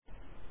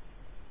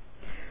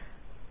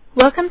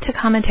Welcome to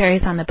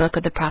Commentaries on the Book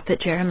of the Prophet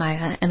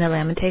Jeremiah and the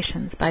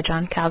Lamentations by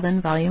John Calvin,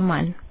 Volume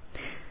 1.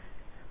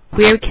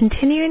 We are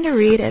continuing to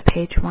read at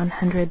page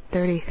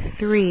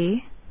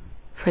 133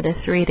 for this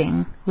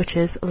reading, which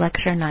is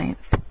Lecture 9th.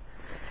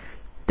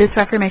 This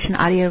Reformation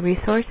audio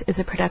resource is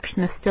a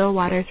production of Still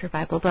Waters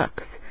Revival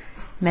Books.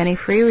 Many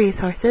free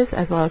resources,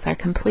 as well as our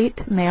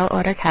complete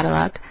mail-order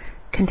catalog,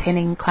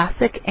 containing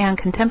classic and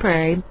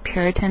contemporary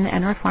Puritan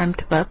and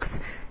Reformed books,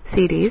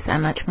 CDs,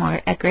 and much more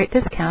at great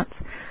discounts,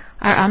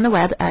 are on the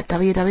web at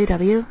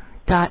www.swrb.com.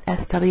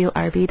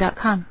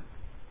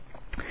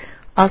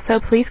 Also,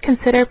 please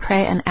consider,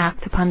 pray, and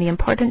act upon the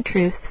important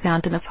truths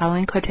found in the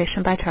following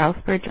quotation by Charles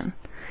Spurgeon.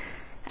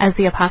 As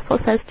the Apostle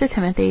says to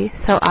Timothy,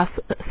 so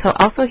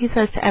also he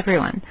says to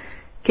everyone,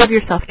 give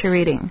yourself to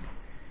reading.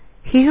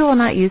 He who will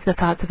not use the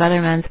thoughts of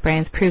other men's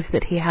brains proves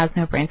that he has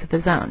no brains of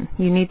his own.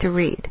 You need to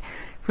read.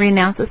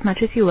 Renounce as much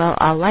as you will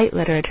all light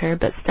literature,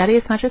 but study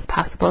as much as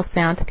possible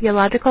sound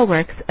theological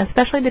works,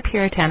 especially the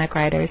Puritanic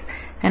writers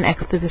and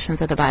expositions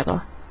of the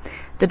Bible.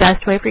 The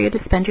best way for you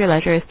to spend your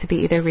leisure is to be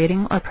either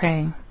reading or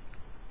praying.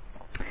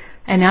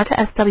 And now to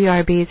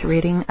SWRB's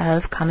reading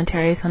of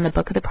Commentaries on the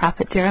Book of the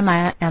Prophet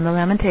Jeremiah and the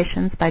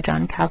Lamentations by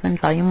John Calvin,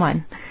 Volume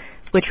 1,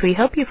 which we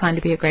hope you find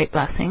to be a great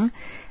blessing,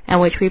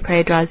 and which we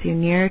pray draws you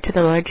near to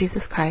the Lord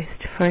Jesus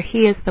Christ, for he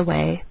is the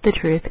way, the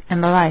truth,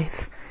 and the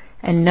life,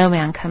 and no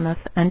man cometh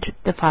unto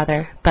the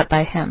Father but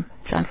by him.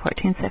 John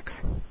 14:6.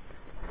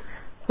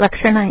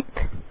 Lecture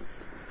 9th.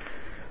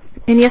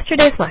 In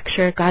yesterday's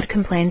lecture, God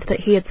complained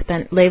that he had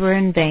spent labor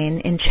in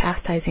vain in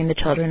chastising the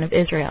children of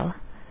Israel,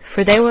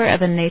 for they were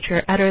of a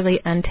nature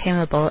utterly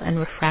untamable and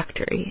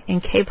refractory,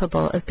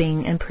 incapable of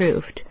being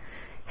improved.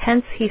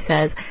 Hence, he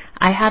says,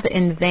 I have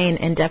in vain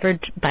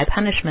endeavored by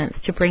punishments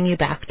to bring you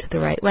back to the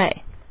right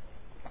way.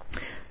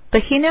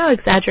 But he now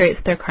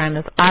exaggerates their crime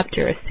of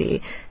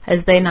obduracy,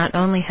 as they not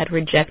only had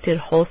rejected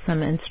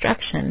wholesome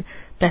instruction,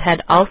 but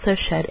had also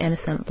shed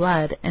innocent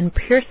blood, and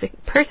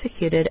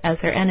persecuted as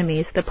their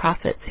enemies the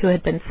prophets who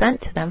had been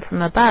sent to them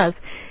from above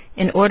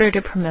in order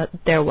to promote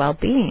their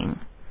well-being.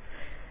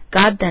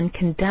 God then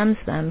condemns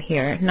them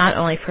here not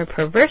only for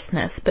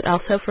perverseness, but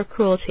also for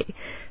cruelty,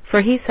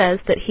 for he says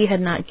that he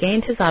had not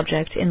gained his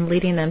object in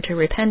leading them to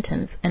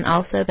repentance, and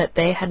also that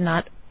they had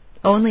not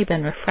only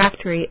been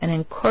refractory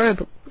and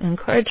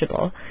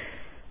incorrigible,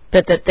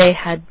 but that they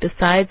had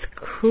besides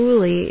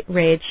cruelly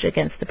raged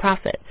against the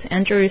prophets,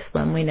 and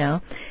Jerusalem, we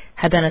know,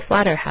 had been a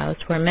slaughterhouse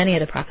where many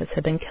of the prophets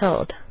had been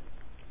killed.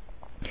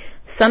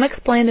 Some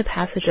explain the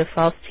passage of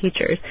false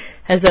teachers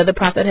as though the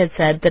prophet had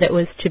said that it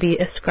was to be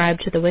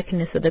ascribed to the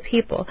wickedness of the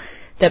people,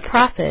 that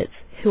prophets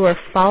who were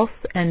false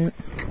and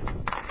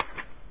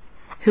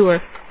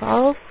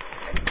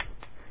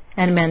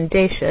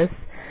mendacious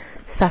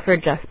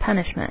suffered just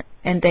punishment,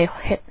 and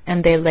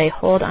they lay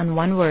hold on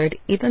one word,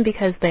 even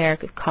because they are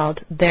called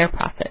their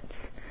prophets.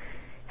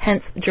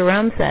 Hence,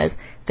 Jerome says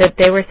that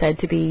they were said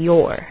to be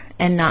your,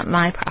 and not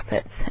my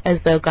prophets, as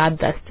though God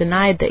thus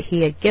denied that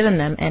he had given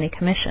them any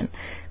commission.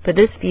 But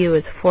this view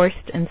is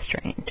forced and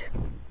strained.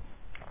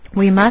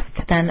 We must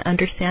then,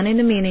 understanding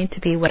the meaning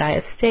to be what I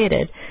have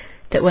stated,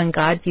 that when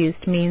God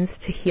used means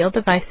to heal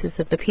the vices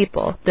of the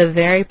people, the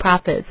very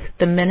prophets,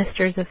 the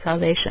ministers of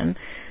salvation,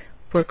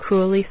 were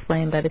cruelly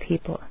slain by the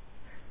people.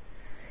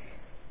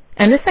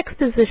 And this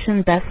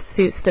exposition best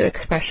suits the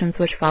expressions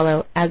which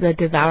follow, as a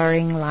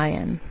devouring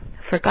lion.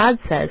 For God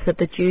says that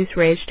the Jews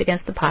raged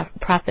against the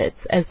prophets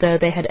as though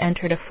they had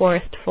entered a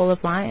forest full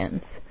of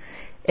lions.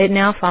 It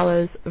now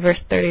follows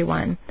verse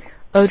 31,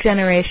 O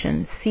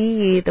generation, see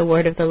ye the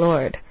word of the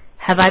Lord.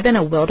 Have I been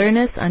a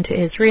wilderness unto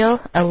Israel,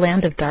 a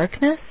land of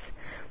darkness?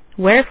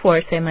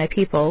 Wherefore say my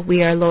people,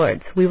 we are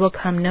Lord's, we will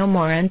come no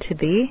more unto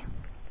thee?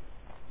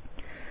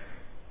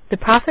 The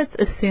prophet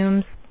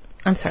assumes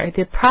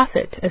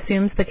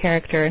the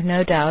character,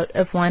 no doubt,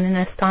 of one in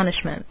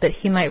astonishment, that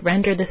he might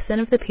render the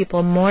sin of the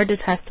people more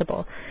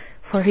detestable,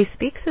 for he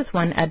speaks as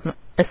one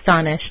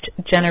astonished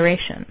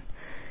generation.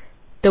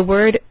 The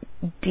word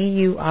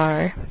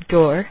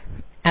dur,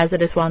 as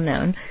it is well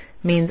known,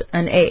 means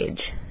an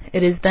age.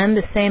 It is then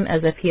the same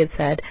as if he had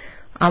said,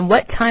 on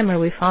what time are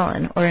we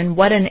fallen, or in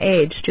what an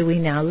age do we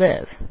now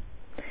live?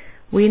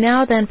 We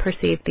now then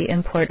perceive the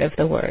import of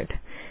the word.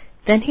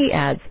 Then he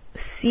adds,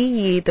 see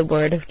ye the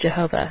word of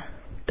Jehovah.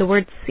 The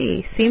word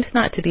see seems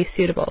not to be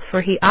suitable,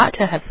 for he ought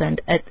to have said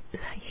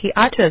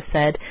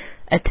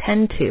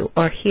attend to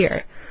or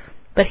hear,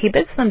 but he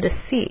bids them to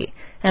see,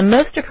 and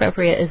most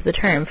appropriate is the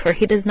term, for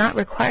he does not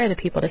require the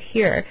people to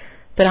hear,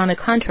 but on the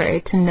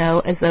contrary to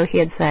know, as though he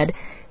had said,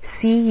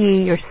 see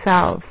ye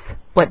yourselves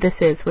what this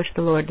is which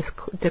the Lord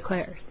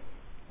declares.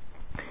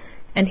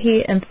 And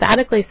he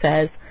emphatically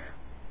says,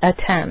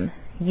 atem,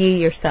 ye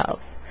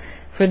yourselves.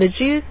 For the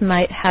Jews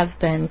might have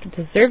been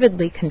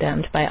deservedly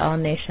condemned by all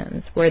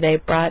nations, were they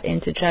brought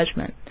into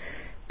judgment.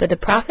 But the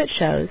prophet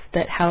shows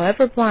that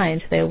however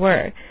blind they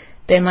were,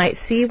 they might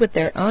see with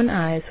their own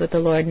eyes what the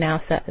Lord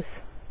now says.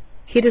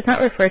 He does not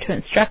refer to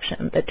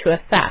instruction, but to a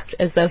fact,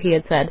 as though he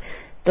had said,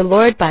 the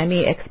Lord by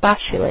me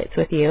expostulates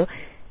with you,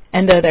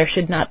 And though there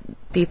should not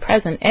be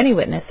present any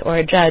witness or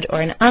a judge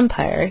or an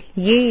umpire,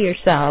 ye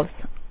yourselves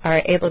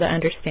are able to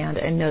understand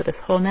and know this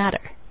whole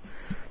matter.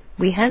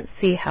 We hence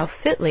see how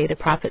fitly the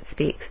prophet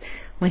speaks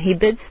when he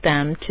bids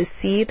them to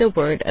see the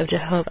word of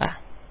Jehovah.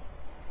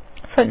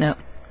 Footnote.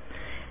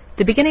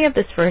 The beginning of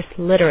this verse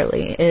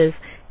literally is,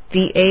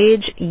 the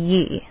age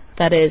ye,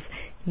 that is,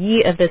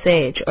 ye of this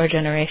age or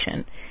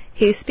generation.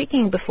 He is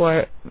speaking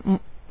before,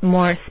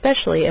 more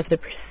especially of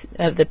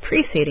the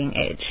preceding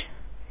age.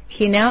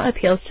 He now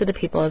appeals to the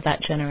people of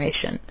that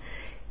generation.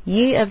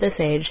 Ye of this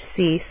age,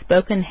 see,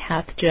 spoken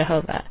hath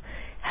Jehovah.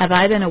 Have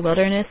I been a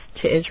wilderness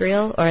to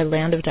Israel, or a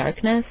land of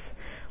darkness?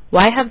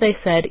 Why have they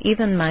said,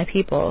 even my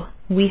people,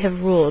 we have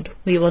ruled,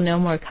 we will no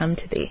more come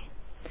to thee?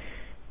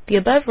 The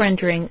above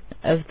rendering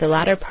of the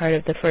latter part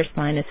of the first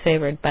line is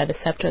favored by the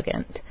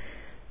Septuagint.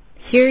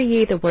 Hear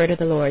ye the word of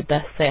the Lord,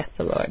 thus saith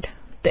the Lord.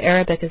 The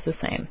Arabic is the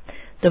same.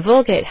 The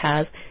Vulgate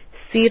has,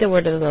 see the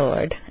word of the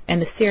Lord,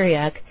 and the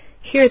Syriac,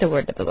 hear the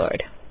word of the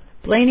Lord.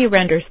 Blaney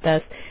renders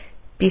thus,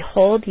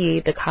 behold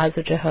ye the cause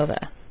of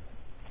Jehovah.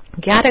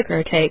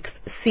 Gallagher takes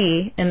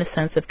see in the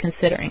sense of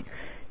considering.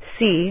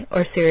 See,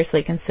 or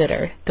seriously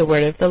consider, the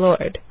word of the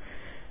Lord.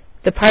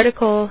 The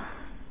particle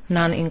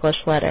non-English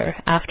letter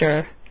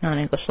after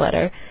non-English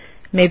letter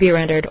may be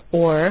rendered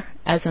or,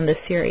 as in the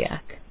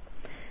Syriac.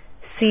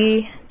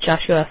 See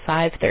Joshua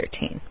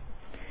 5:13.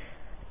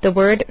 The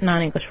word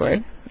non-English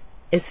word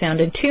is found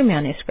in two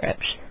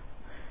manuscripts.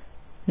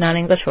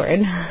 Non-English word,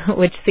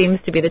 which seems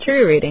to be the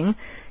true reading,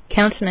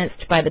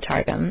 countenanced by the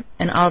Targum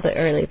and all the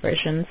early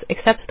versions,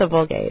 except the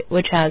Vulgate,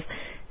 which has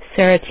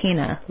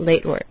Saratina,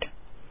 late word.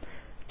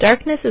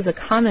 Darkness is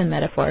a common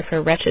metaphor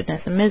for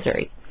wretchedness and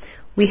misery.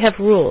 We have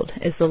ruled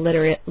is the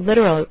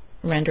literal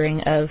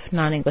rendering of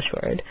non-English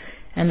word,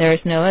 and there is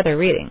no other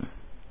reading.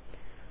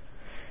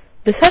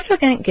 The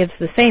Septuagint gives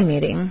the same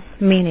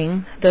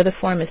meaning, though the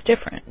form is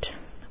different.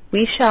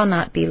 We shall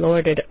not be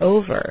lorded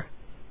over,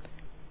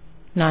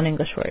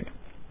 non-English word.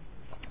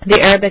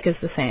 The Arabic is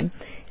the same.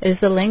 It is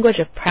the language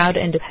of proud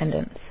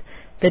independence.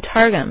 The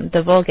Targum,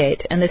 the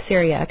Vulgate, and the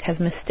Syriac have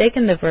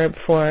mistaken the verb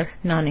for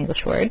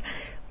non-English word,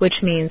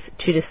 which means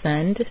to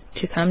descend,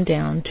 to come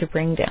down, to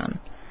bring down.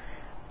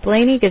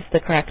 Blaney gives the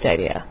correct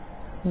idea.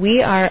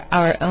 We are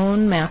our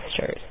own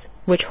masters,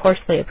 which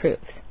Horsley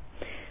approves.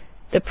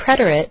 The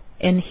preterite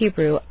in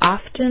Hebrew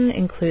often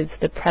includes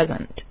the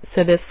present,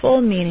 so the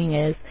full meaning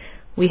is,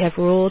 we have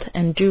ruled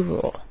and do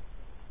rule.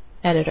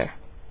 Editor.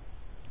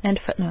 End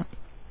footnote.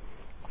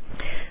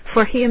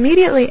 For he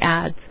immediately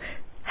adds,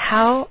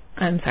 have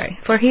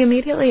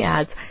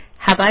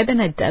I been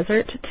a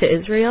desert to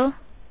Israel?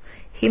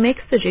 He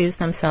makes the Jews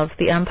themselves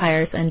the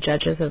umpires and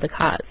judges of the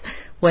cause,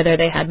 whether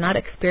they had not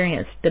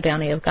experienced the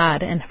bounty of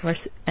God and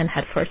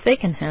had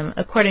forsaken him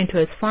according to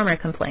his former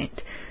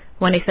complaint,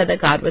 when he said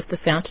that God was the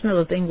fountain of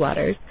living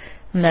waters,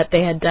 and that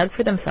they had dug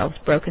for themselves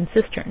broken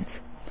cisterns.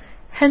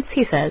 Hence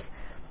he says,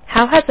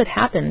 how has it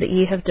happened that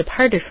ye have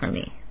departed from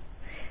me?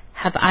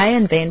 Have I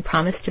in vain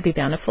promised to be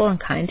bountiful and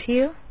kind to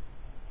you?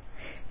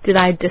 Did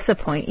I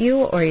disappoint you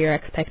or your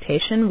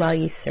expectation while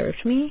ye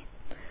served me?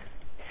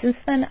 Since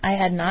then I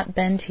had not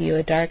been to you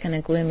a dark and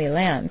a gloomy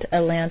land, a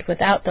land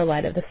without the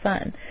light of the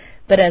sun,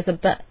 but as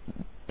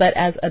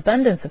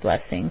abundance of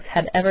blessings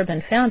had ever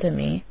been found in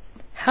me,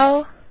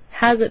 how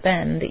has it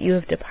been that you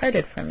have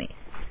departed from me?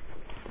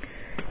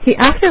 He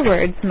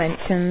afterwards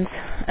mentions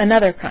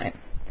another crime.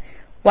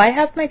 Why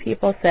have my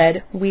people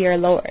said, we are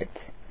lords?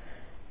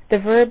 The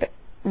verb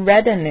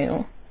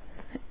redenu,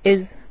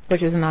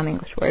 which is a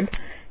non-English word,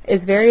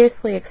 is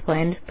variously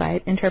explained by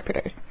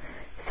interpreters.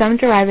 Some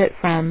derive it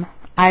from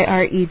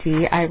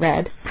I-R-E-D, I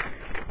read,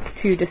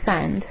 to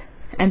descend,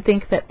 and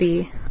think that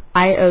the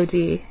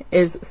I-O-D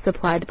is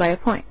supplied by a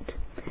point.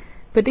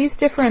 But these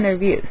differ in their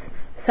views.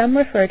 Some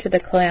refer to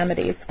the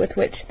calamities with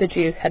which the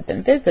Jews had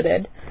been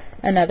visited,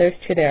 and others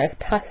to their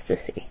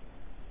apostasy.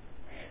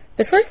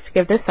 The first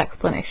give this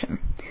explanation.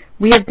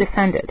 We have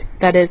descended,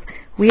 that is,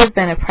 we have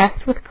been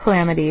oppressed with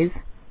calamities.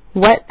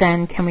 What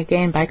then can we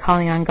gain by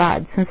calling on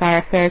God, since our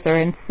affairs are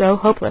in so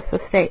hopeless a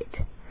state?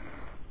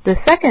 The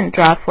second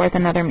draws forth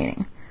another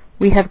meaning.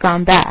 We have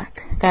gone back,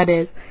 that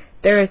is,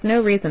 there is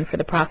no reason for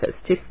the prophets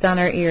to stun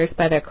our ears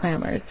by their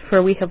clamors,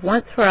 for we have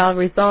once for all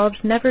resolved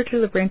never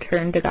to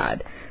return to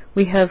God.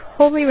 We have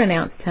wholly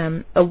renounced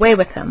him. Away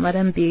with him, let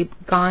him be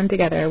gone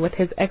together with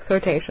his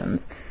exhortations,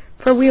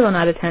 for we will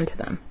not attend to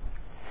them.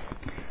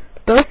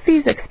 Both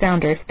these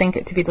expounders think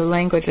it to be the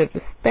language of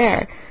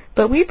despair,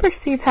 but we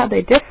perceive how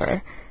they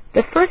differ.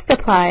 The first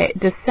apply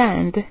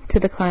descend to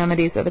the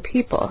calamities of the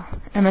people,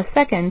 and the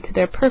second to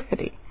their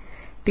perfidy,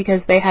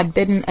 because they had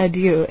bidden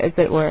adieu, as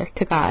it were,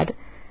 to God,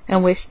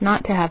 and wished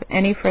not to have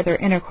any further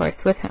intercourse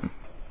with him.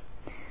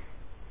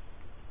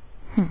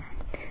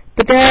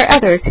 But there are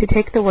others who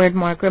take the word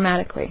more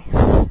grammatically,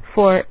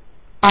 for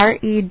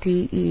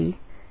R-E-D-E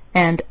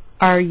and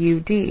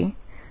R-U-D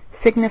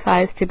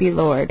signifies to be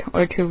lord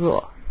or to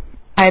rule.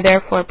 I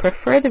therefore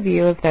prefer the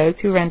view of those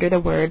who render the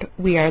word,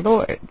 we are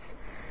lords.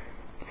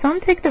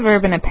 Some take the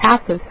verb in a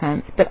passive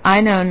sense, but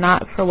I know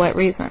not for what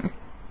reason.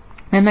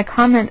 and the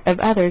comment of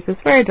others is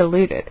very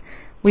diluted.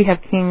 We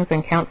have kings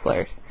and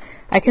counselors.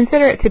 I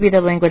consider it to be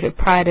the language of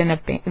pride and of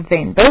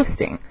vain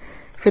boasting.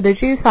 For the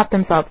Jews thought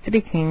themselves to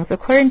be kings,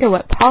 according to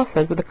what Paul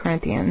says of the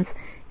Corinthians,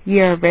 Ye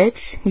are rich,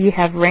 ye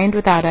have reigned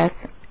without us,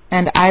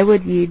 and I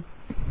would ye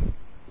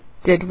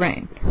did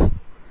reign.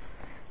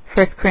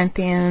 1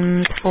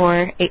 Corinthians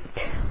 4:8.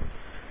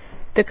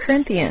 The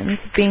Corinthians,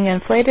 being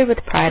inflated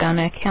with pride on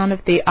account of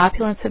the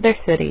opulence of their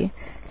city,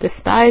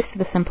 despised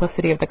the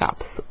simplicity of the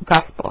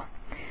gospel.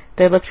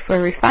 They looked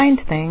for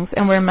refined things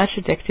and were much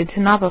addicted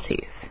to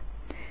novelties.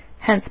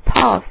 Hence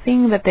Paul,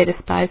 seeing that they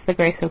despised the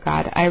grace of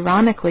God,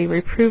 ironically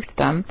reproved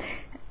them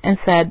and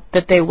said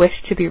that they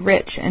wished to be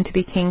rich and to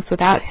be kings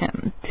without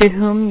him, to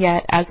whom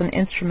yet as an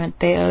instrument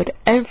they owed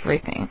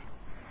everything.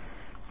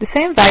 The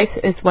same vice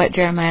is what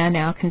Jeremiah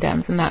now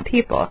condemns in that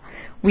people.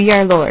 We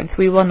are lords,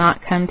 we will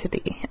not come to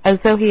thee, as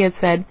though he had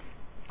said,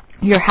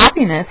 Your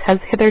happiness has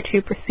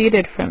hitherto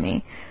proceeded from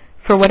me,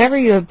 for whatever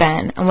you have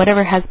been, and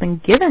whatever has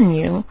been given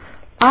you,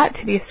 ought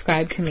to be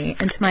ascribed to me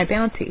and to my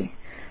bounty.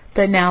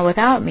 But now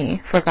without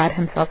me, for God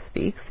himself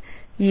speaks,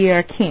 ye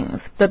are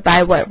kings, but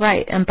by what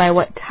right and by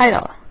what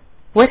title?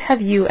 What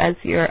have you as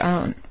your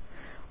own?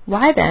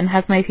 Why then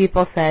have my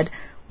people said,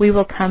 We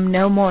will come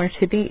no more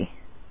to thee?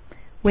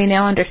 We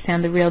now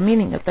understand the real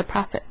meaning of the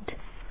prophet.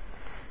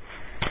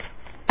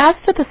 As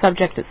to the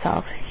subject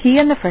itself, he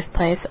in the first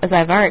place, as I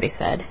have already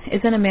said,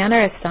 is in a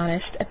manner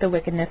astonished at the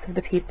wickedness of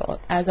the people,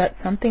 as at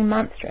something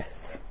monstrous.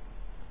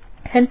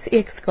 Hence he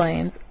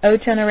exclaims, O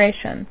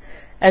generation,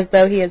 as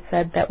though he had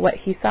said that what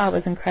he saw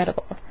was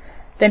incredible.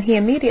 Then he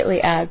immediately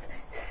adds,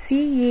 See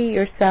ye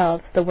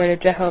yourselves the word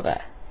of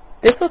Jehovah.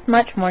 This was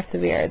much more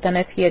severe than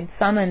if he had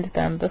summoned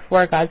them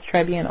before God's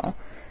tribunal,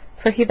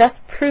 for he thus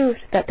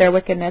proved that their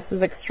wickedness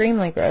was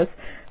extremely gross,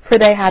 for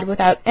they had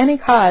without any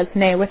cause,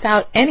 nay,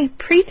 without any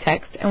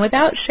pretext, and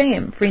without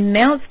shame,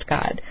 renounced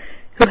God,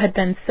 who had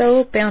been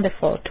so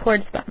bountiful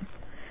towards them.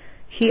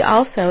 He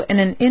also, in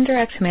an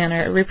indirect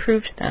manner,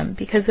 reproved them,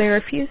 because they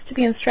refused to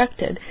be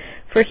instructed,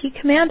 for he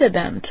commanded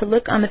them to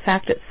look on the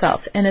fact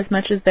itself,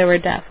 inasmuch as they were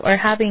deaf, or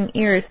having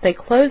ears they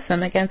closed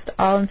them against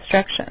all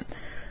instruction.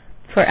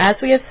 For as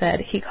we have said,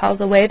 he calls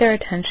away their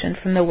attention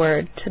from the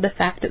word to the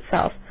fact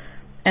itself,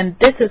 and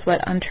this is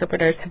what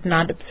interpreters have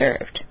not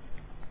observed.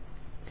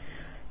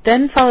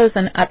 Then follows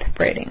an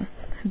upbraiding,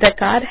 that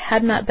God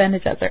had not been a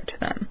desert to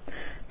them,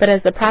 but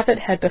as the prophet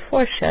had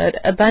before showed,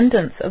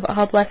 abundance of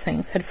all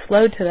blessings had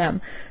flowed to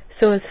them,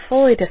 so as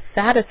fully to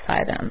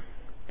satisfy them.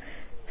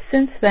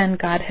 Since then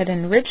God had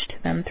enriched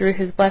them through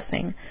his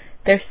blessing,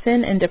 their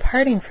sin in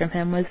departing from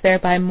him was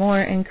thereby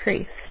more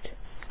increased.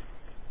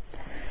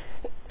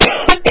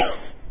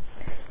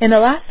 In the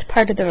last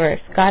part of the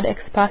verse, God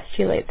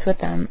expostulates with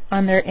them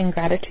on their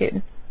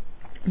ingratitude,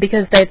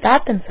 because they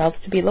thought themselves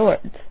to be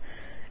lords.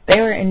 They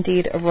were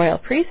indeed a royal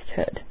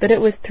priesthood, but it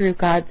was through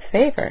God's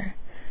favor.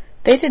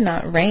 They did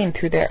not reign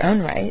through their own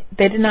right.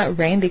 They did not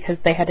reign because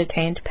they had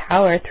attained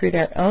power through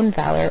their own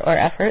valor or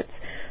efforts,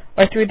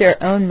 or through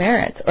their own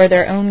merits, or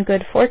their own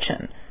good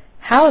fortune.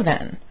 How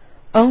then?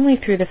 Only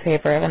through the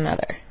favor of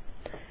another.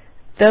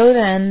 Though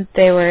then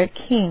they were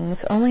kings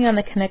only on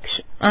the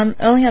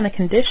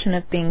condition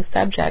of being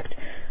subject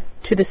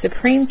to the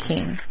supreme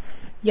king,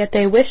 yet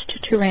they wished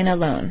to reign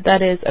alone,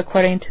 that is,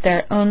 according to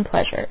their own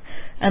pleasure,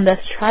 and thus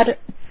trod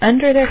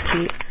under their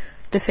feet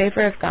the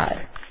favor of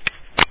God.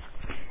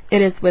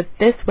 It is with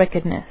this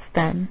wickedness,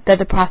 then, that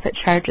the prophet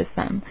charges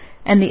them,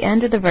 and the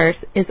end of the verse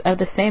is of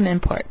the same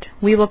import.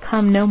 We will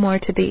come no more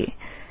to thee,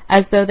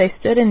 as though they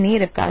stood in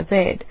need of God's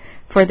aid,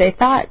 for they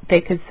thought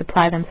they could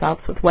supply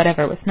themselves with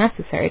whatever was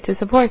necessary to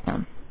support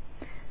them.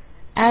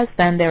 As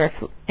then they were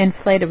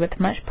inflated with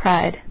much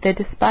pride, they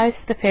despised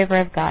the favor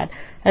of God,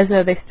 as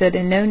though they stood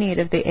in no need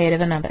of the aid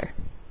of another.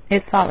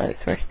 It follows,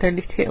 verse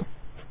 32.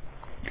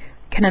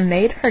 Can a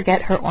maid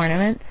forget her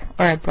ornaments,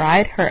 or a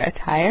bride her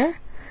attire?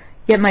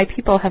 Yet my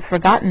people have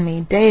forgotten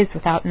me days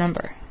without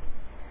number.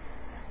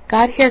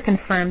 God here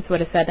confirms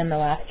what is said in the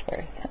last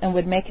verse, and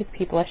would make his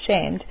people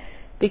ashamed,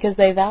 because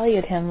they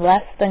valued him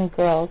less than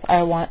girls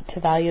are wont to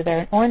value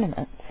their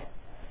ornaments.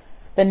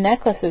 The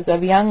necklaces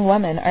of young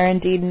women are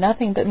indeed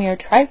nothing but mere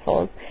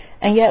trifles,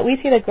 and yet we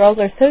see that girls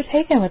are so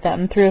taken with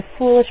them through a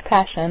foolish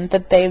passion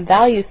that they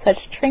value such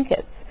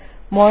trinkets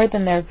more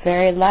than their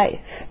very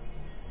life.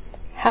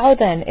 How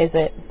then is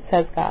it,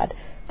 says God,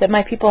 that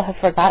my people have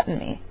forgotten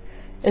me?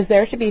 Is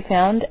there to be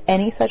found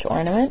any such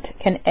ornament?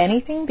 Can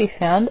anything be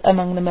found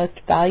among the most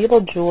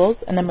valuable jewels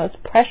and the most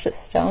precious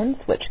stones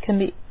which can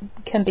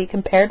be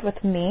compared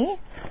with me?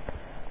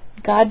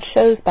 God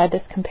shows by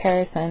this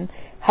comparison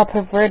how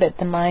perverted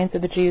the minds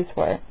of the Jews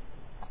were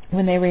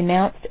when they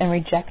renounced and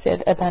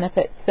rejected a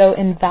benefit so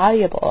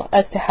invaluable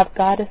as to have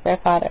God as their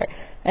Father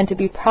and to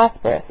be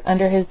prosperous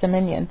under his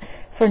dominion,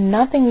 for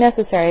nothing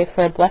necessary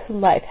for a blessed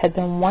life had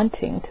been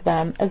wanting to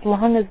them as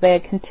long as they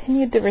had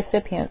continued the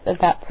recipients of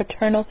that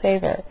paternal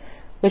favor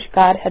which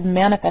God had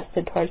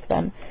manifested towards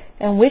them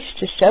and wished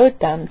to show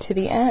them to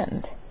the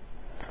end.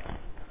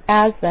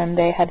 As then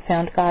they had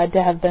found God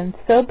to have been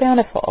so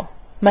bountiful,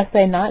 Must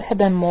they not have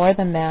been more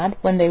than mad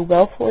when they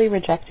willfully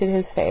rejected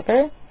his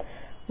favor?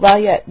 While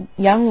yet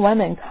young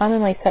women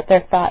commonly set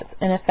their thoughts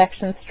and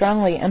affections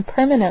strongly and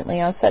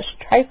permanently on such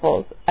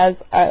trifles as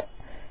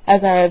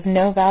are of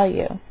no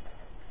value.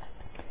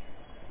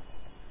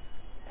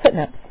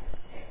 Footnote.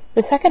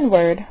 The second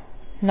word,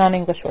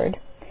 non-English word,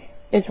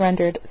 is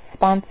rendered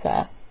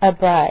sponsa, a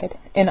bride,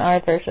 in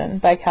our version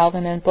by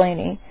Calvin and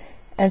Blayney,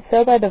 and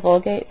so by the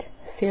Vulgate,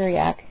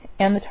 Syriac,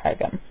 and the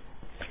Targum,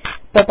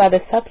 but by the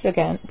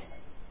Septuagint,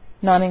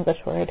 non-English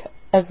word,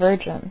 a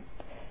virgin,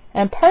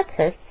 and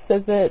Parkhurst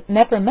says that it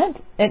never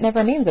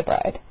means a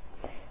bride.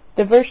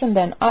 The version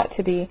then ought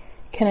to be,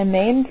 can a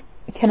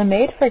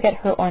maid forget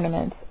her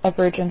ornaments, a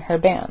virgin her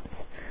bands?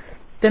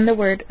 Then the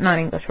word,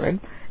 non-English word,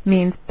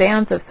 means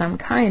bands of some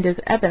kind is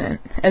evident,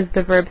 as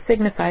the verb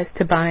signifies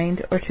to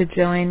bind or to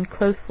join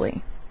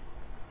closely.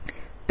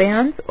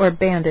 Bands or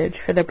bandage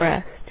for the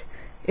breast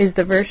is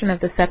the version of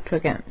the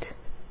Septuagint.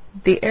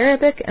 The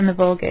Arabic and the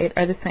Vulgate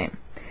are the same.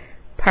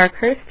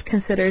 Parkhurst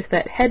considers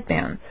that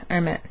headbands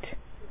are meant.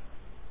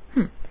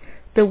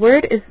 The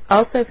word is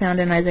also found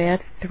in Isaiah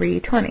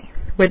 3:20,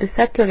 where the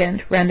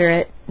Septuagint render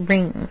it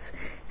rings,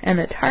 and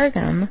the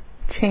Targum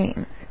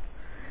chains,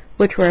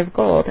 which were of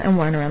gold and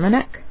worn around the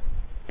neck.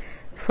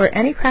 For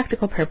any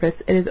practical purpose,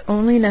 it is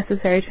only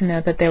necessary to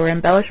know that they were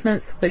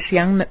embellishments which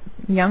young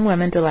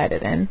women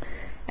delighted in,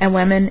 and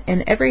women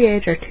in every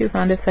age are too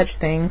fond of such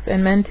things,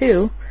 and men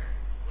too,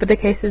 but the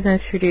case is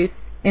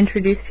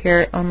introduced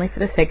here only for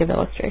the sake of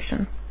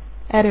illustration.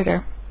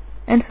 Editor.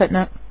 End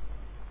footnote.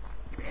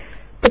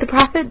 But the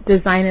prophet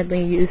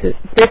designedly uses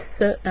this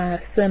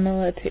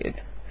similitude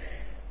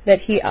that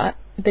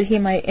he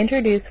might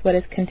introduce what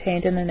is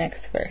contained in the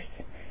next verse.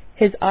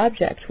 His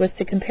object was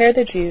to compare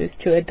the Jews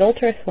to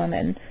adulterous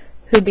women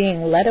who,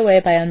 being led away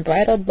by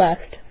unbridled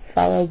lust,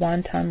 follow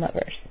wanton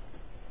lovers.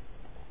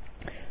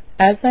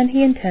 As then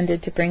he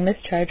intended to bring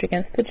this charge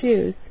against the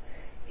Jews,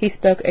 he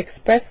spoke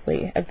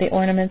expressly of the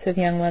ornaments of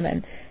young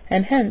women,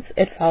 and hence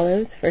it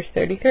follows, verse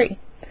 33,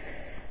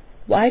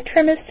 Why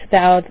trimmest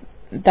thou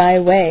thy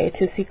way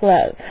to seek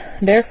love?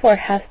 Therefore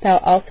hast thou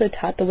also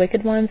taught the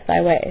wicked ones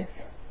thy ways.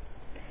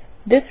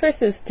 This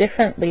verse is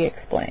differently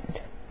explained,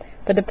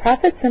 but the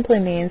prophet simply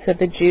means that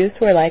the Jews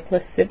were like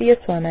lascivious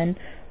women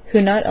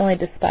who not only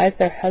despise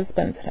their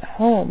husbands at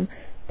home,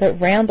 but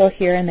ramble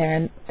here and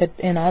there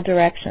in all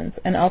directions,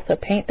 and also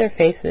paint their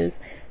faces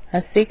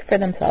and seek for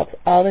themselves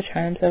all the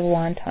charms of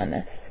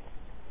wantonness.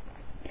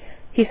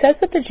 He says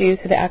that the Jews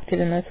had acted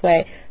in this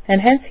way,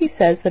 and hence he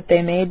says that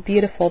they made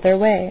beautiful their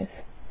ways.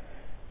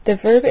 The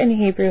verb in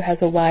Hebrew has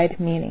a wide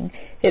meaning.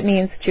 It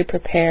means to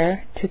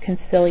prepare, to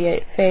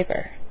conciliate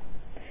favor.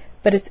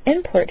 But its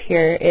import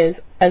here is,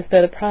 as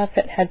though the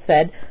prophet had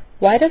said,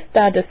 Why dost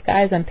thou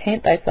disguise and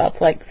paint thyself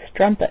like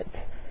strumpets,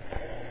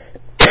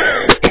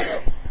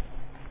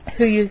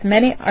 who use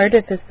many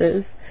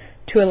artifices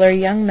to allure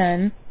young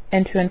men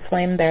and to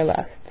inflame their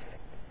lusts?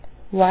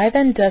 Why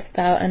then dost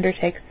thou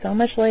undertake so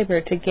much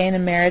labor to gain a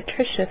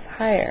meretricious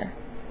hire?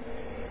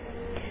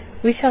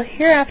 We shall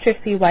hereafter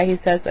see why he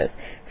says this,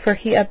 for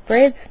he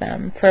upbraids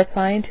them for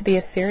applying to the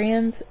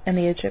Assyrians and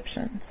the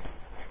Egyptians.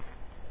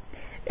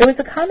 It was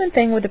a common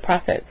thing with the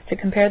prophets to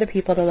compare the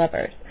people to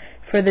lovers,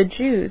 for the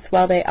Jews,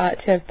 while they ought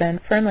to have been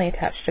firmly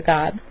attached to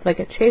God, like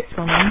a chaste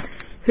woman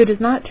who does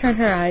not turn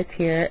her eyes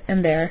here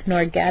and there,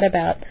 nor gad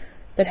about,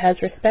 but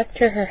has respect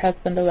to her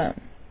husband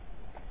alone,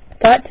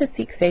 thought to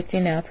seek safety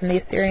now from the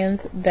Assyrians,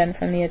 then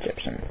from the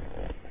Egyptians.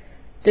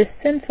 This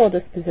sinful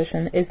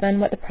disposition is then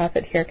what the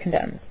prophet here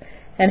condemns,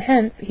 and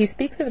hence he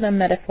speaks of them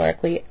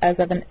metaphorically as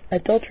of an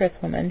adulterous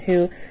woman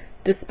who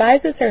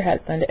despises her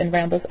husband and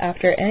rambles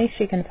after any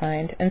she can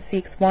find, and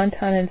seeks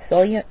wanton and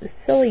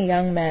silly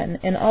young men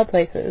in all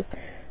places,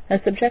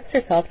 and subjects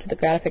herself to the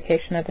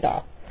gratification of it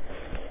all.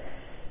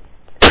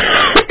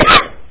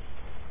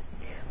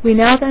 We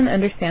now then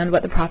understand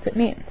what the prophet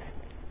means.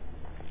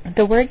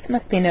 The words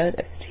must be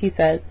noticed. He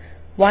says,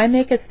 Why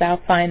makest thou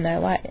find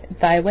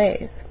thy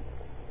ways?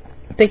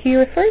 But he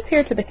refers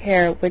here to the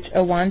care which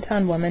a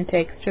wanton woman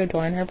takes to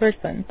adorn her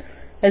person,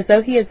 as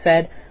though he had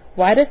said,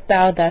 Why dost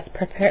thou thus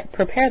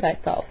prepare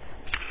thyself?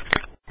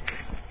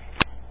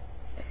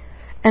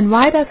 And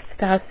why dost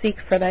thou seek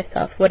for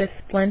thyself what is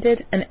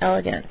splendid and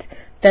elegant,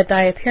 that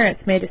thy appearance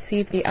may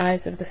deceive the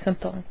eyes of the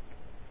simple?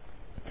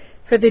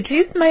 For the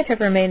Jews might have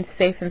remained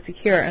safe and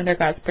secure under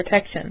God's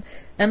protection,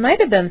 and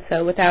might have done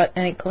so without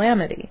any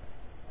calamity.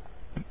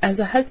 As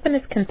a husband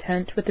is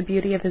content with the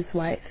beauty of his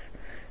wife,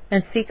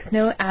 and seeks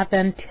no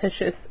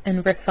adventitious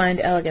and refined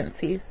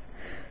elegancies,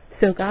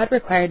 so God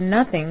required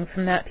nothing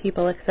from that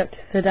people except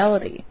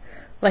fidelity,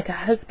 like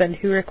a husband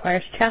who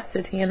requires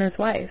chastity in his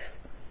wife.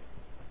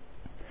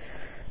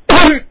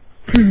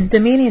 The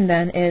meaning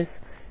then is,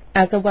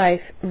 as a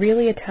wife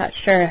really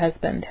attached to her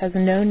husband has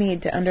no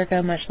need to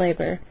undergo much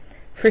labor,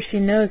 for she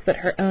knows that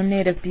her own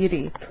native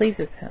beauty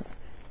pleases him.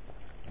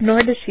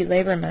 Nor does she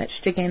labor much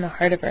to gain the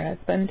heart of her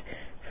husband,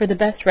 for the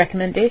best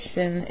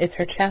recommendation is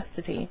her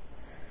chastity.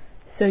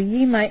 So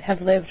ye might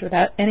have lived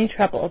without any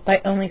trouble by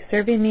only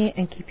serving me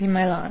and keeping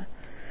my law.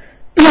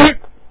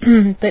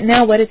 But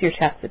now what is your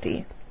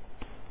chastity?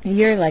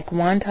 Ye are like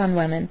wanton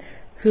women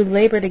who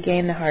labor to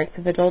gain the hearts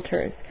of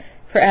adulterers.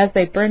 For as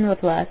they burn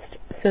with lust,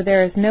 so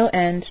there is no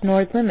end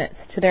nor limits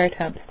to their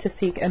attempts to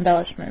seek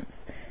embellishments.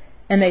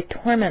 And they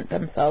torment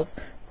themselves,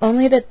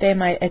 only that they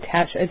might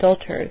attach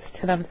adulterers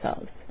to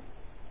themselves.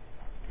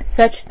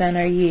 Such then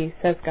are ye,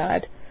 says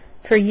God,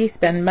 for ye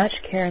spend much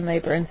care and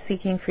labor in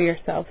seeking for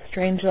yourselves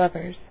strange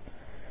lovers.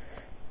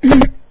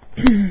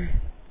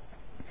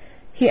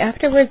 He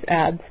afterwards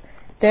adds,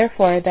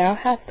 Therefore thou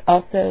hast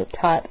also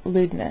taught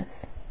lewdnesses.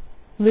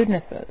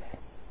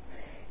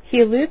 He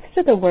alludes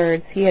to the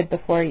words he had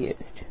before used.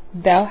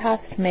 Thou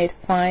hast made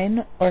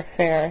fine or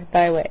fair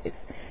thy ways.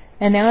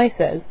 And now he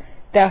says,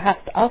 Thou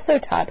hast also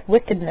taught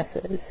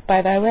wickednesses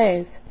by thy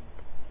ways.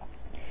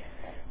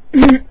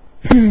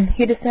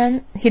 He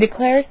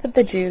declares that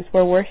the Jews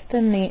were worse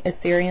than the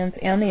Assyrians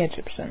and the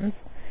Egyptians,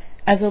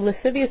 as a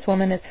lascivious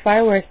woman is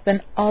far worse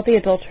than all the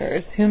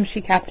adulterers whom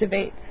she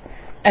captivates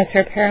as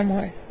her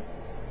paramours.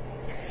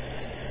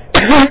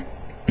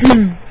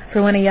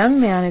 For when a young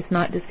man is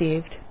not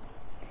deceived,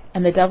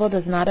 and the devil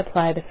does not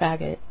apply the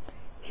faggot,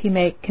 he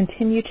may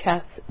continue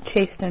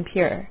chaste and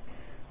pure.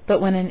 But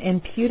when an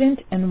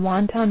impudent and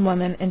wanton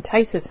woman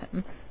entices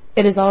him,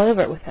 it is all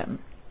over with him.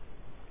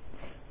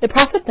 The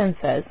prophet then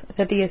says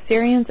that the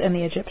Assyrians and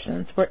the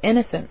Egyptians were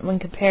innocent when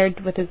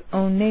compared with his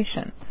own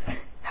nation.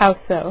 How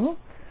so?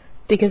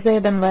 Because they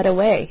have been led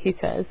away, he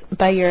says,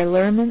 by your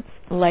allurements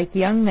like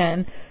young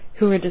men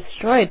who were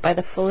destroyed by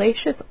the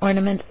fallacious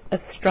ornaments of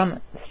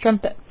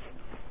strumpets.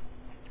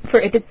 For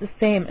it is the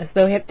same as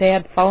though they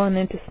had fallen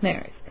into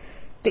snares.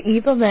 The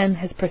evil then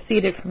has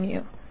proceeded from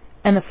you,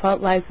 and the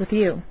fault lies with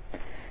you.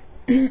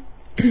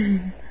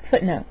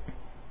 Footnote.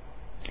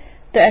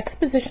 The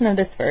exposition of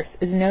this verse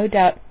is no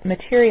doubt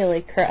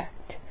materially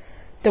correct.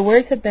 The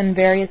words have been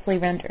variously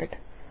rendered.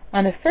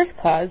 On the first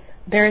clause,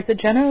 there is a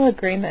general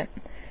agreement.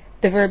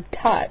 The verb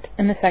taught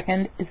in the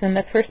second is in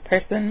the first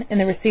person in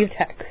the received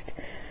text.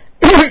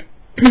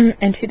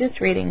 And to this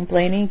reading,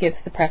 Blaney gives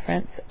the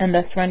preference, and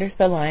thus renders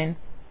the line,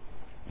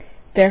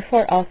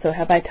 Therefore also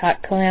have I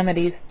taught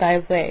calamities thy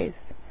ways.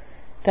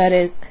 That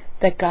is,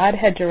 that God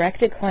had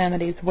directed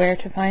calamities where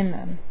to find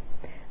them.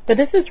 But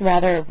this is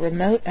rather a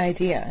remote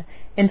idea.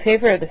 In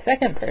favor of the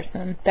second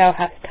person, thou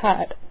hast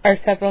taught, are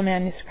several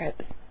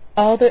manuscripts,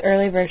 all the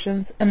early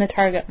versions and the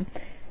Targum,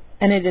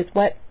 and it is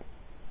what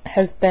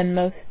has been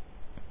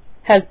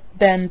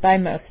by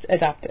most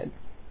adopted.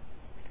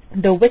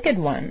 The wicked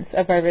ones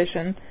of our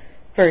version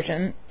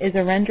is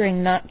a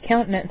rendering not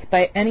countenanced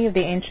by any of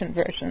the ancient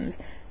versions,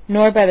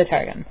 nor by the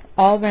Targum.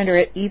 All render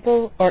it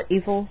evil or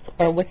evils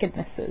or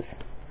wickednesses.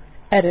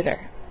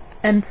 Editor.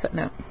 End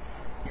footnote.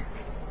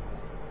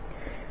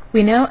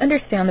 We now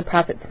understand the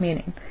prophet's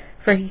meaning,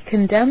 for he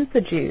condemns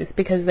the Jews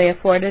because they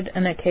afforded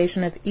an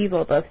occasion of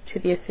evil both to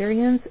the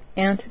Assyrians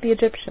and to the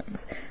Egyptians,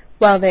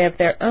 while they of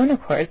their own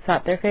accord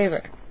sought their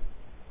favor.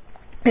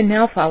 And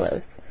now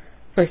follows,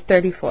 verse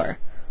 34,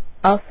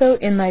 Also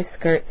in thy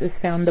skirts is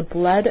found the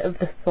blood of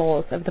the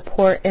souls of the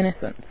poor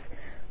innocents.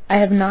 I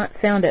have not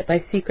found it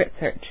by secret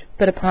search,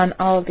 but upon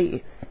all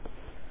these.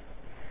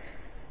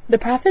 The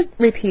prophet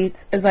repeats,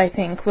 as I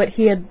think, what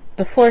he had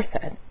before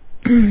said,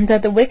 that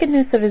the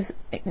wickedness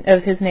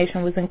of his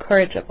nation was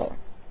incorrigible,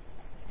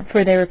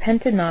 for they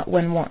repented not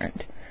when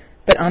warned,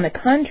 but on the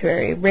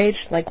contrary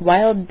raged like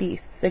wild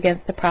beasts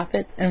against the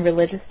prophets and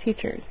religious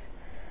teachers.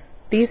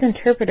 These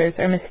interpreters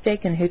are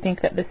mistaken who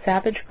think that the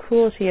savage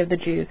cruelty of the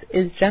Jews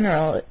in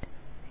general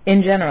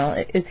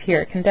is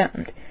here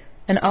condemned,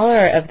 and all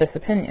are of this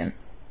opinion.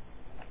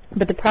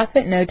 But the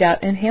prophet no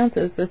doubt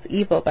enhances this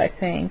evil by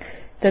saying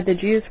that the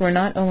Jews were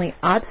not only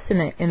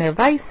obstinate in their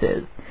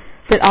vices,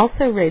 but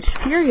also raged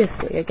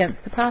furiously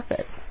against the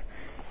prophets.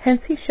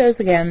 Hence he shows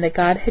again that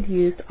God had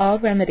used all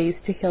remedies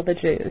to heal the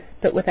Jews,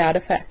 but without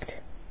effect.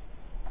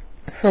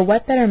 For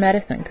what better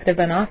medicine could have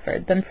been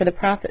offered than for the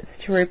prophets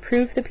to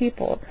reprove the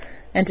people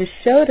and to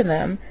show to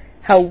them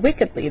how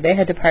wickedly they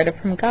had departed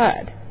from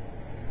God?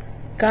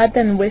 God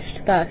then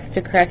wished thus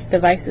to correct the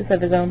vices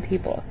of his own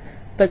people,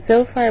 but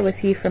so far was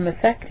he from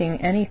effecting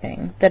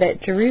anything that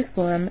at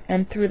Jerusalem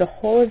and through the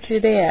whole of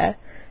Judea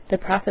the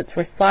prophets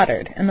were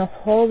slaughtered, and the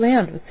whole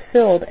land was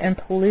filled and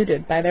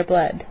polluted by their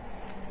blood.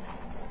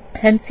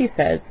 Hence he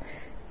says,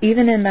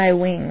 Even in thy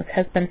wings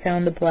has been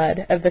found the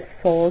blood of the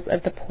souls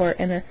of the poor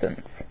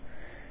innocents.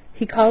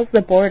 He calls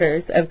the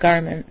borders of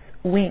garments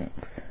wings.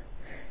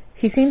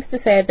 He seems to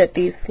say that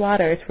these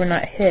slaughters were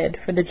not hid,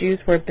 for the Jews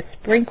were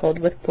besprinkled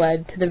with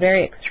blood to the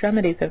very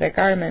extremities of their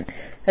garment,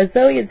 as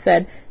though he had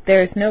said,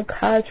 There is no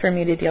cause for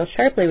me to deal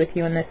sharply with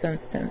you in this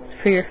instance,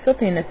 for your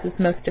filthiness is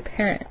most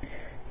apparent.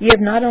 Ye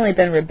have not only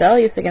been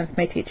rebellious against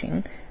my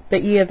teaching,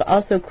 but ye have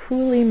also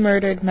cruelly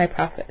murdered my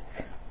prophets.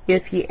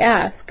 If ye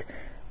ask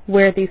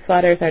where these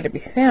slaughters are to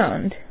be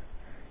found,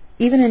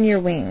 even in your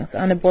wings,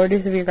 on the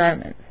borders of your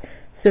garments,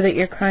 so that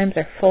your crimes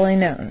are fully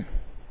known.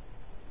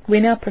 We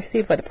now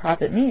perceive what the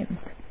prophet means.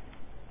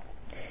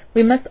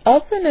 We must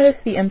also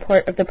notice the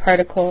import of the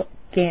particle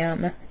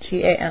gam,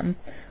 G-A-M,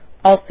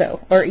 also,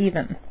 or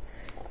even.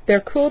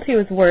 Their cruelty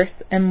was worse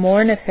and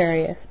more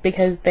nefarious,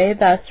 because they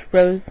thus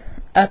rose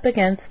up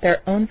against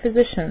their own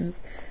physicians.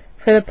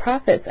 For the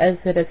prophets, as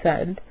it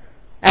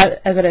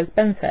has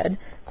been said,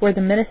 were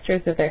the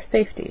ministers of their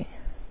safety.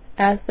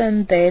 As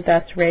then they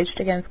thus raged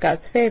against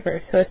God's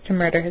favor so as to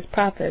murder his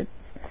prophets,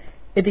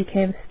 it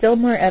became still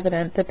more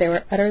evident that they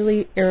were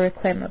utterly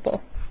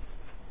irreclaimable.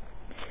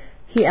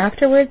 He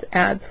afterwards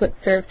adds what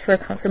serves for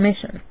a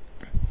confirmation.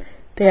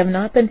 They have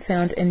not been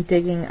found in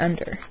digging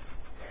under.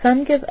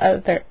 Some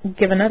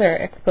give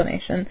another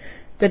explanation,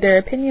 that their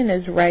opinion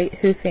is right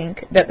who think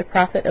that the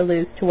prophet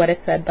alludes to what is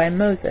said by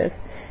Moses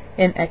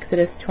in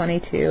Exodus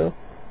 22:2,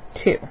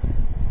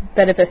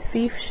 that if a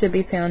thief should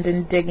be found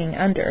in digging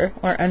under,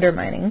 or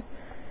undermining,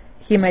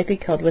 he might be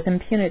killed with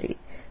impunity.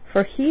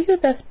 For he who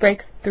thus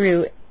breaks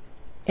through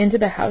into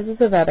the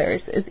houses of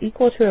others is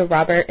equal to a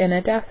robber in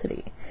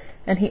audacity,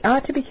 and he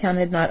ought to be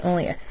counted not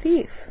only a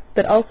thief,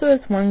 but also as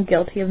one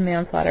guilty of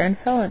manslaughter and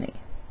felony.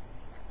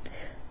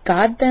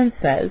 God then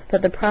says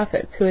that the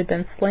prophets who had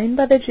been slain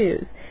by the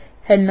Jews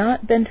had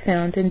not been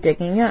found in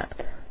digging up,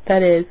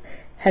 that is,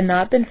 had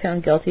not been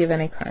found guilty of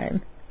any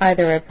crime,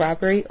 either of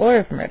robbery or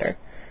of murder.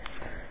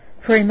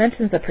 For he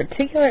mentions a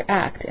particular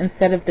act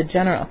instead of the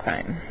general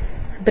crime.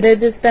 But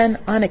it is then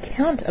on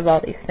account of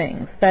all these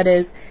things, that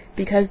is,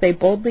 because they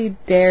boldly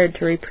dared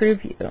to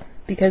reprove you,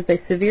 because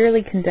they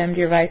severely condemned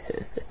your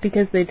vices,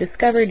 because they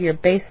discovered your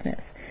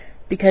baseness,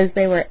 because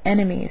they were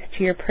enemies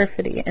to your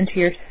perfidy and to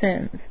your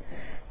sins.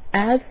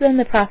 As then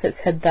the prophets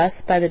had thus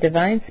by the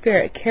divine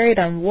Spirit carried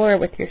on war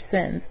with your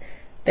sins,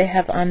 they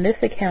have on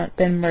this account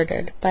been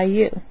murdered by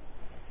you.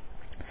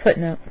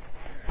 Footnote.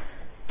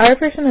 Our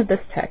version of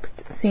this text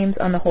seems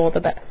on the whole the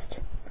best.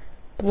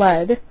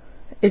 Blood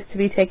is to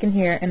be taken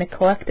here in a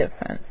collective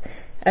sense,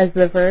 as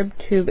the verb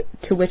to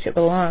which it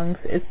belongs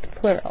is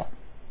plural.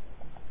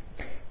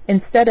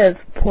 Instead of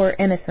poor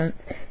innocents,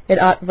 it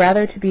ought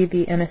rather to be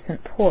the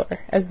innocent poor,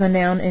 as the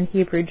noun in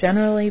Hebrew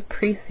generally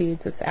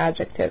precedes its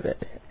adjective.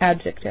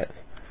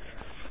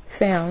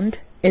 Found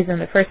is in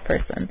the first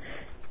person,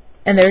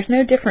 and there is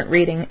no different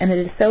reading, and it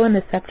is so in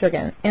the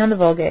Septuagint and the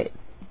Vulgate,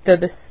 though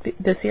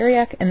the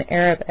Syriac and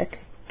Arabic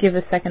give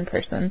the second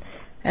person,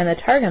 and the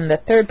Targum the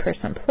third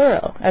person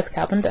plural, as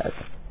Calvin does.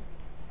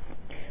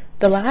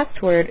 The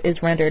last word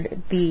is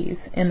rendered these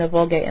in the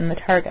Vulgate and the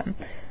Targum,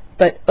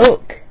 but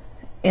oak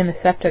in the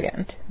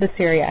Septuagint, the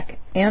Syriac,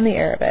 and the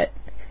Arabic,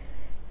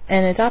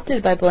 and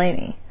adopted by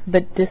Blaney,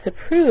 but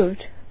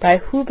disapproved by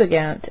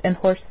Houbrugant and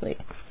Horsley.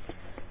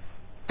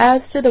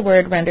 As to the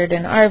word rendered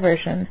in our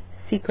version,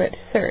 secret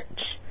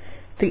search,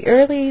 the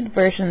early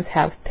versions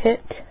have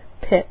pits,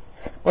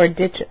 or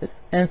ditches,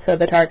 and so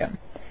the Targum.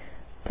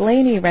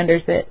 Blaney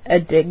renders it a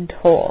digged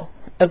hole,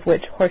 of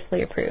which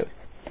Horsley approves,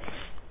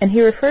 and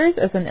he refers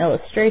as an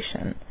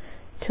illustration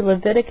to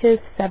Leviticus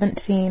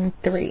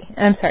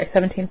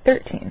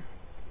 17:13,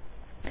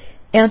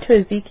 and to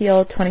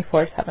Ezekiel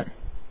 24:7.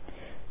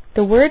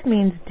 The word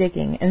means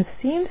digging and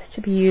seems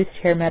to be used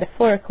here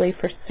metaphorically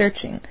for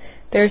searching.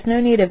 There is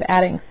no need of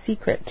adding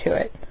secret to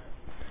it.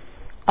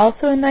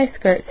 Also in thy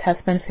skirts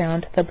hath been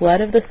found the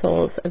blood of the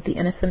souls of the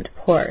innocent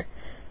poor.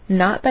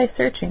 Not by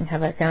searching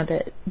have I found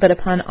it, but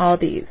upon all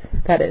these,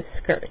 that is,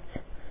 skirts.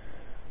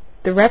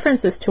 The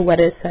reference is to what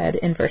is said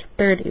in verse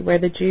 30, where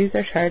the Jews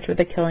are charged with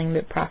the killing of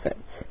the prophets.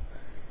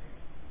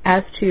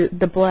 As to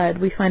the blood,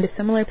 we find a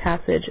similar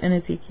passage in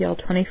Ezekiel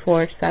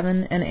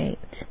 24:7 and 8.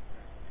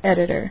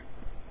 Editor.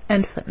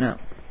 End footnote.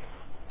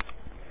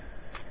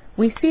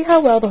 We see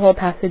how well the whole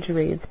passage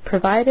reads,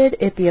 provided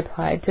it be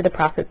applied to the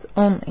prophets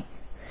only.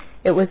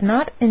 It was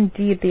not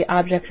indeed the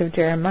object of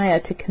Jeremiah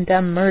to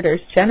condemn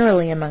murders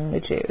generally among the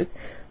Jews,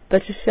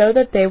 but to show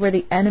that they were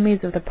the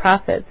enemies of the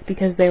prophets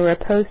because they were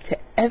opposed to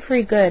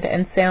every good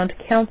and sound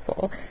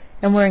counsel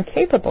and were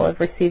incapable of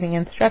receiving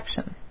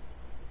instruction.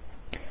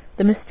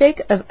 The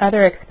mistake of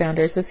other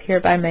expounders is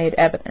hereby made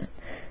evident,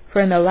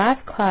 for in the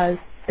last clause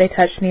they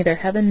touch neither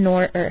heaven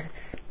nor earth.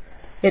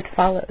 It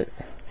follows,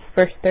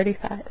 verse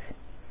 35.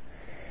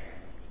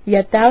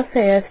 Yet thou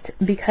sayest,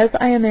 because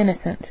I am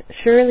innocent,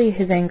 surely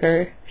his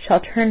anger shall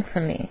turn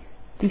from me.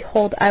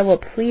 Behold, I will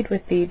plead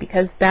with thee,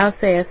 because thou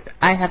sayest,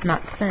 I have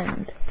not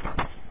sinned.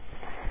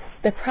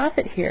 The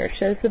prophet here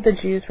shows that the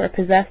Jews were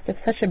possessed of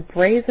such a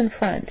brazen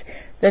front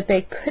that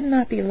they could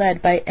not be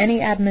led by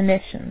any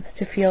admonitions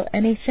to feel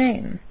any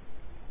shame.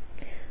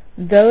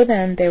 Though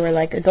then they were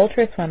like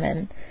adulterous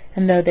women,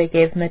 and though they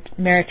gave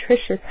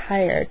meretricious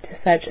hire to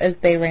such as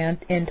they ran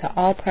into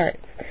all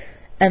parts,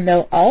 and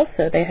though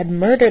also they had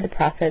murdered the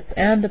prophets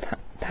and the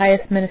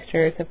pious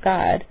ministers of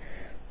God,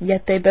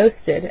 yet they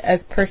boasted, as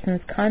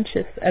persons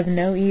conscious of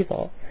no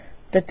evil,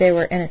 that they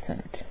were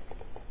innocent.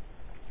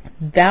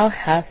 Thou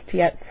hast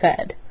yet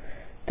said,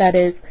 that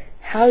is,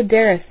 how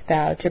darest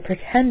thou to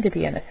pretend to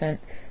be innocent,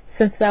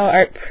 since thou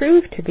art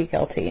proved to be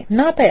guilty,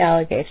 not by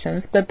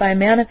allegations, but by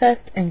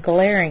manifest and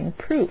glaring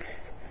proofs?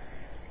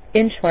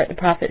 In short, the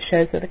prophet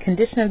shows that the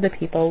condition of the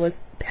people was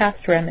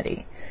past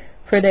remedy,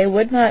 for they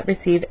would not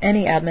receive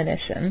any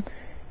admonition.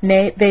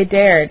 Nay, they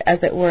dared, as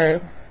it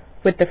were,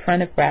 with the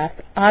front of brass,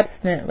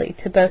 obstinately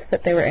to boast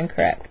that they were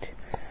incorrect.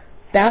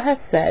 Thou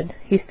hast said,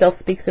 he still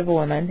speaks of a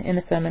woman in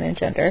the feminine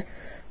gender,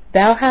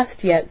 thou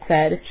hast yet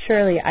said,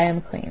 surely I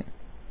am clean.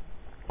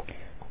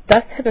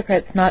 Thus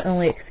hypocrites not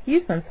only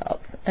excuse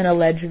themselves and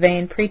allege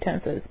vain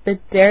pretenses, but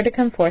dare to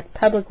come forth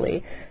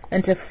publicly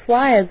and to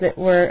fly as it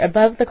were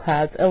above the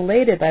clouds,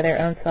 elated by their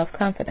own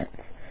self-confidence.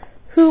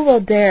 Who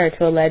will dare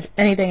to allege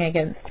anything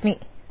against me?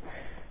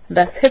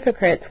 Thus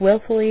hypocrites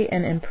willfully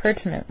and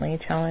impertinently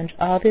challenge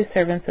all the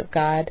servants of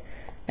God,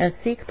 and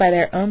seek by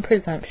their own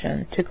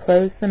presumption to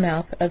close the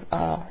mouth of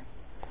all.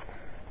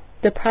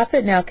 The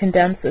prophet now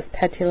condemns this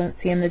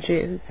petulancy in the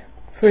Jews,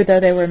 for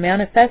though they were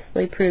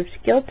manifestly proved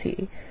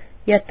guilty,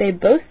 yet they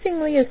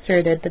boastingly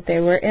asserted that they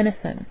were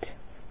innocent.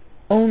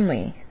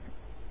 Only,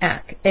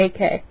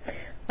 a.k.,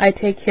 I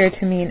take here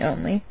to mean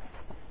only,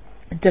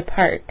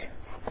 depart.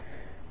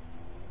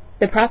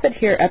 The prophet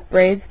here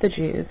upbraids the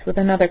Jews with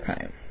another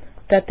crime,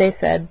 that they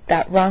said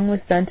that wrong was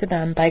done to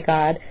them by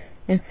God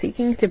in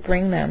seeking to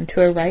bring them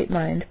to a right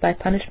mind by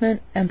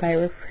punishment and by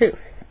reproof.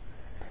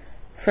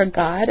 For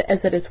God, as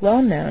it is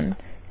well known,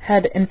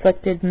 had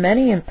inflicted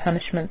many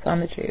punishments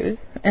on the Jews,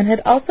 and had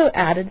also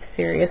added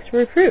serious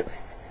reproofs.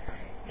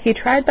 He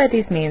tried by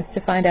these means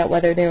to find out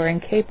whether they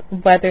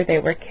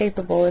were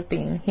capable of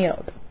being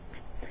healed.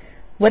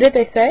 What did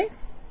they say?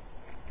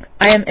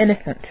 I am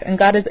innocent, and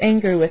God is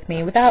angry with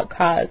me without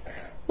cause.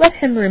 Let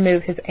him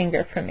remove his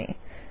anger from me.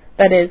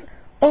 That is,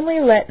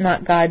 only let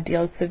not God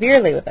deal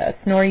severely with us,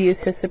 nor use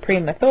his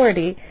supreme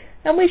authority,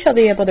 and we shall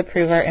be able to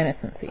prove our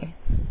innocency.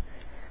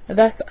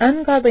 Thus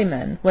ungodly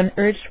men, when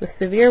urged with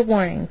severe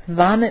warnings,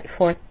 vomit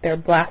forth their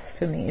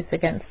blasphemies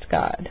against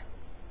God.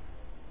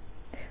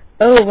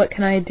 Oh, what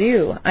can I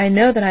do? I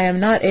know that I am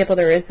not able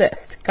to resist.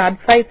 God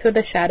fights with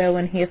a shadow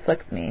when he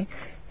afflicts me.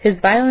 His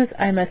violence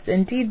I must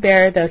indeed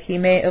bear, though he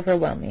may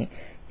overwhelm me.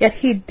 Yet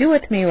he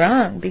doeth me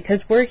wrong,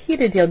 because were he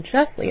to deal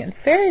justly and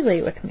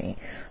fairly with me,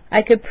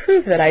 I could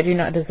prove that I do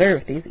not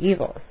deserve these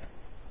evils.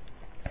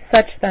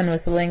 Such then was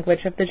the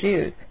language of the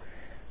Jews.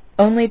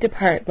 Only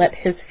depart, let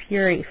his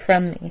fury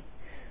from me.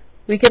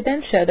 We could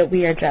then show that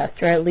we are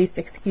just, or at least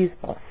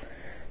excusable.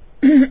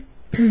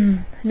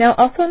 Now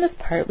also in this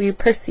part we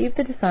perceive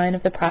the design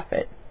of the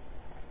prophet.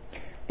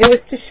 It was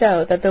to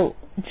show that the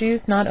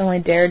Jews not only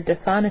dared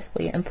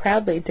dishonestly and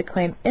proudly to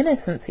claim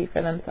innocency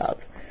for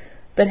themselves,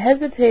 but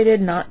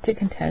hesitated not to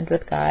contend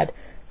with God,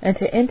 and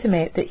to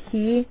intimate that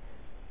he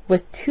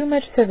with too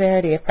much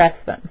severity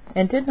oppressed them,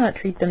 and did not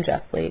treat them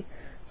justly,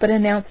 but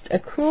announced a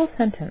cruel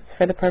sentence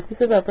for the purpose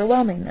of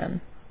overwhelming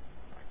them.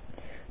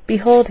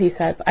 Behold, he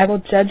says, I will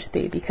judge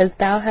thee, because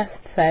thou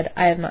hast said,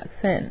 I have not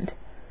sinned.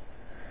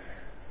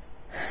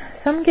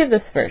 Some give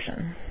this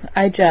version,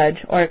 I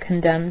judge or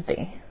condemn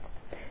thee.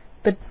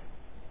 But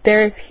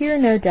there is here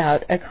no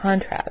doubt a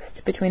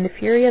contrast between the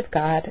fury of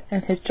God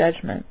and his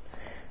judgment.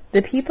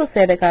 The people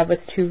say that God was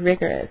too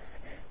rigorous.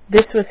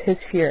 This was his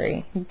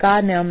fury.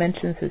 God now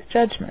mentions his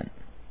judgment.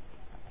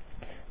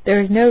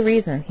 There is no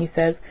reason, he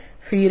says,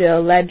 for you to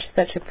allege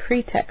such a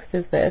pretext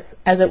as this,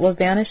 as it will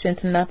vanish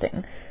into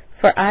nothing.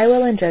 For I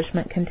will in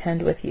judgment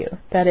contend with you.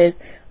 That is,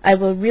 I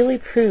will really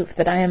prove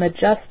that I am a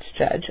just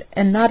judge,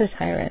 and not a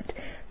tyrant,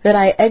 that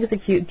I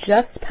execute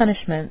just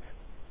punishments,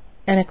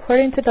 and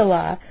according to the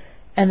law,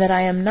 and that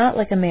I am not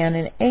like a man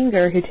in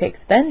anger who takes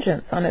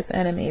vengeance on his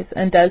enemies,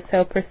 and does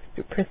so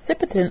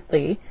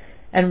precipitately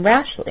and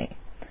rashly.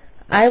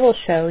 I will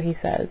show, he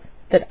says,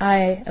 that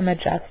I am a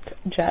just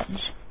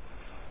judge.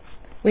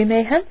 We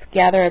may hence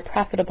gather a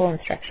profitable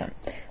instruction.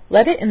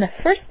 Let it in the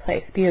first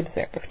place be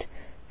observed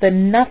that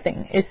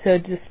nothing is so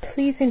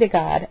displeasing to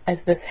God as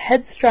this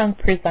headstrong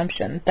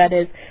presumption, that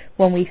is,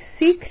 when we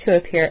seek to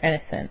appear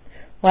innocent,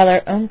 while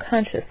our own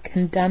conscience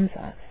condemns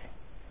us.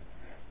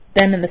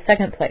 Then in the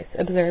second place,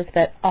 observe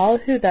that all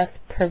who thus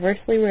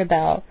perversely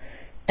rebel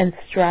and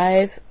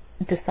strive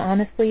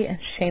dishonestly and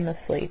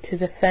shamelessly to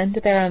defend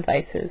their own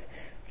vices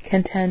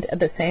contend at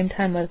the same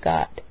time with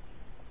God.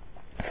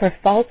 For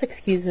false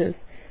excuses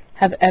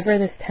have ever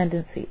this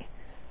tendency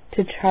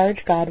to charge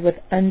God with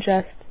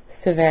unjust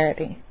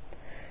severity.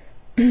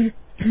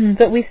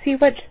 But we see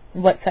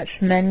what such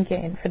men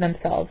gain for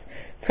themselves,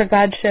 for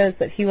God shows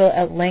that he will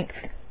at length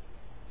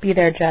be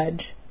their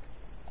judge,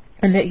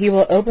 and that he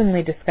will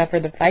openly discover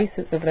the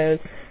vices of those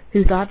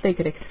who thought they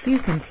could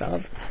excuse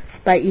themselves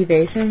by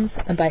evasions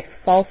and by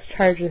false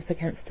charges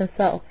against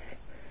himself.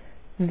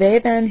 They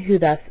then who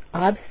thus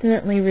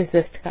obstinately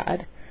resist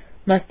God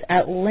must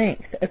at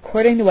length,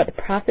 according to what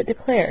the prophet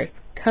declares,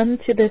 come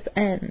to this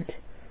end,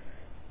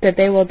 that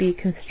they will be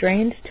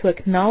constrained to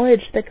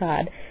acknowledge that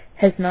God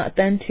has not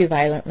been too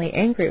violently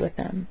angry with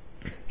them,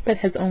 but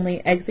has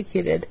only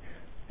executed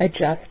a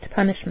just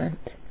punishment.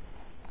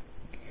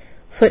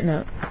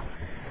 Footnote.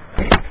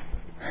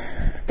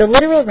 The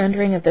literal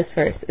rendering of this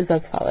verse is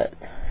as follows.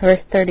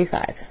 Verse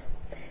 35.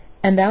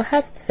 And thou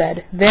hast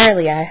said,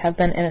 Verily I have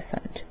been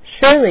innocent.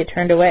 Surely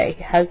turned away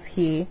has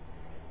he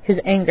his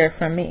anger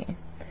from me.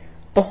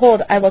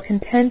 Behold, I will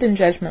contend in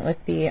judgment with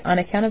thee on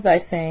account of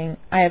thy saying,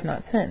 I have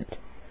not sinned.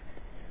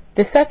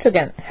 The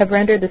Septuagint have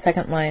rendered the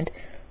second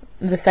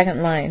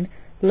line,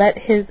 let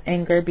his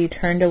anger be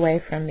turned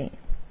away from me.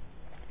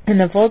 and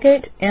the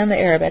Vulgate and the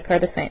Arabic are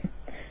the same.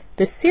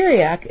 The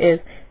Syriac is,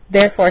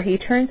 therefore he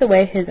turns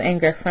away his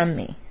anger from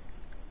me.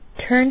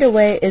 Turned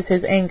away is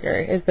his anger,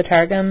 is the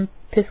Targum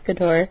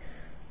Piscator,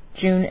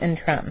 June and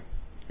Trum.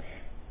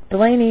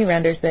 Delaney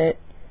renders it,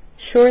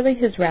 surely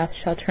his wrath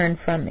shall turn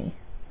from me.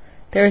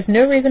 There is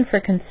no reason for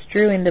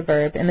construing the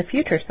verb in the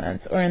future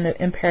sense or in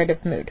the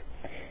imperative mood.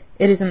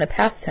 It is in the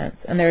past tense,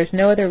 and there is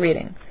no other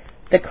reading.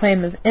 The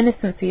claim of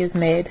innocency is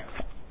made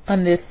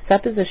on this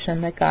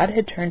supposition that God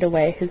had turned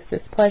away his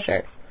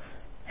displeasure.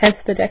 Hence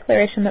the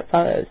declaration that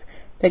follows,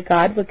 that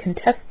God would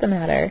contest the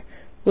matter,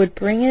 would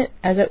bring it,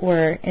 as it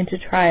were, into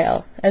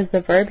trial, as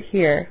the verb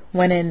here,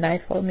 when in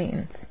nifle,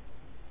 means.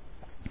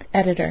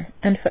 Editor,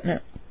 end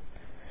footnote.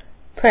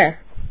 Prayer.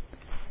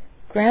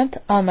 Grant,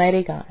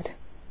 Almighty God,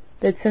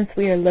 that since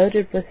we are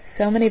loaded with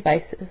so many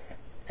vices,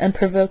 and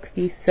provoke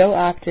thee so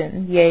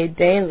often, yea,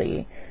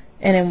 daily,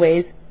 and in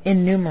ways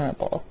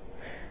innumerable,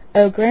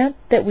 O grant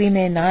that we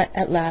may not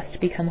at last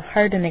become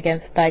hardened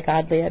against thy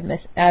godly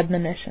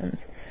admonitions,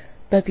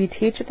 but be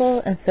teachable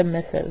and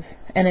submissive,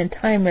 and in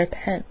time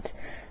repent,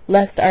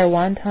 lest our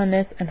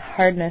wantonness and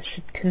hardness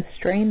should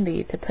constrain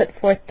thee to put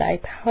forth thy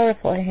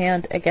powerful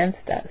hand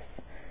against us.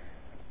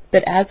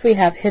 But as we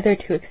have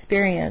hitherto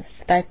experienced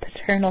thy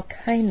paternal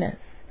kindness,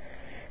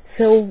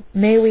 so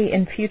may we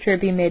in future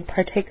be made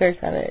partakers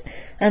of it,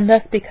 and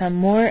thus become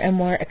more and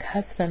more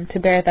accustomed to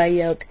bear thy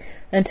yoke,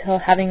 until,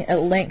 having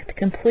at length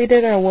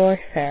completed our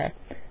warfare,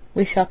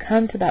 we shall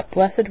come to that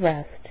blessed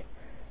rest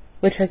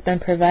which has been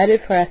provided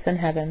for us in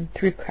heaven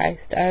through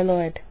Christ our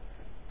Lord.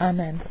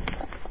 Amen.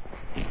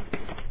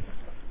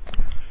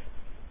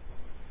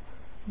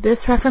 This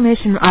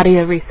Reformation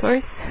audio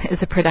resource is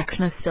a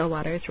production of Still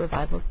Waters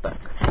Revival's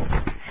Books.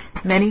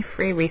 Many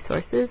free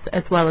resources,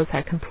 as well as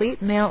our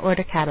complete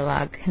mail-order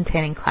catalog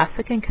containing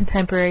classic and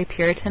contemporary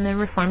Puritan and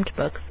Reformed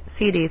books,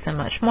 CDs, and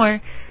much more,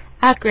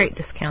 at great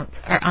discounts,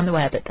 are on the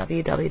web at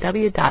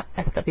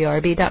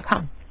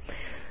www.swrb.com.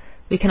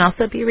 We can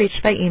also be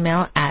reached by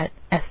email at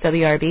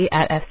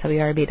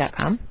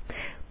swrb@swrb.com,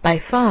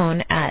 by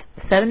phone at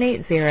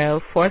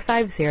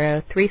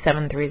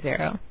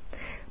 780-450-3730,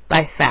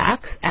 by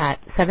fax at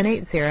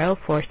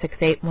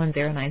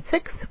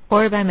 780-468-1096,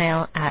 or by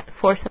mail at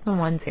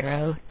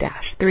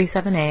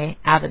 4710-37A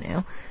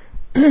Avenue,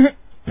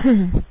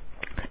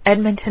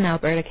 Edmonton,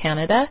 Alberta,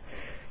 Canada,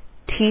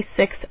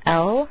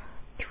 T6L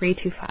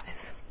 3T5.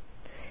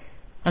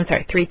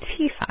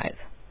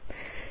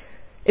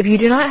 If you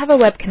do not have a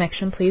web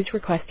connection, please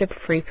request a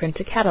free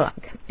printed catalog.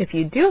 If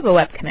you do have a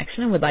web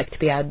connection and would like to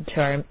be added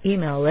to our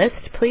email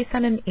list, please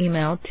send an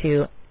email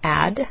to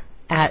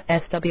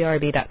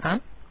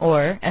add@swrb.com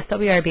or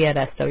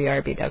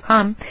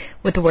swrb@swrb.com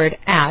with the word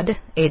add,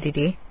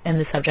 ADD, in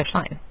the subject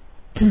line.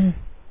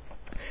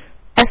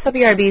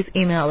 SWRB's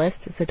email list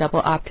is a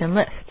double opt-in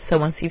list, so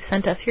once you've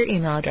sent us your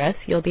email address,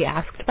 you'll be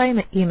asked by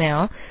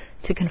email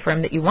to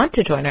confirm that you want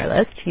to join our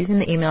list using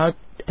the email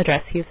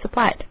address you've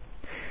supplied.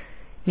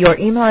 Your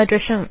email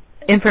address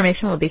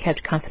information will be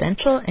kept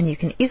confidential, and you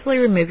can easily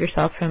remove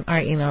yourself from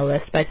our email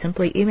list by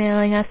simply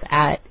emailing us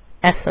at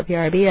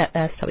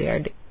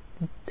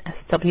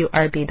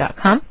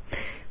swrb@swrb.com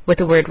with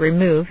the word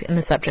remove in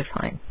the subject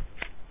line.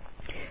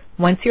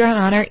 Once you're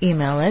on our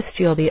email list,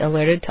 you'll be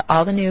alerted to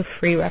all the new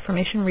free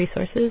Reformation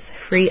resources,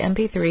 free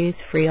MP3s,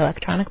 free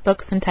electronic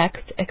books and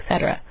text,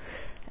 etc.,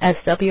 as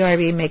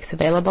SWRB makes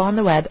available on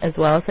the web, as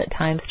well as at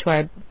times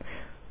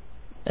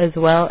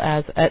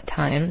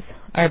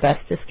our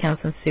best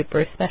discounts and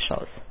super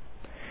specials.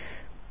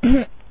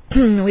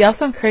 We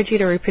also encourage you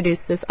to reproduce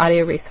this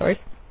audio resource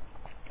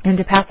and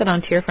to pass it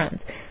on to your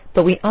friends,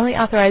 but we only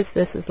authorize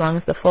this as long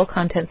as the full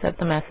contents of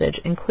the message,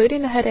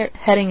 including the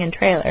heading and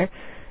trailer,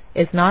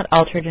 is not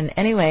altered in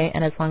any way,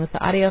 and as long as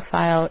the audio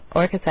file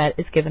or cassette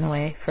is given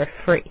away for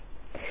free.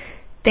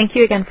 Thank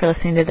you again for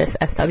listening to this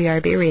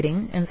SWRB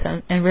reading,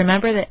 and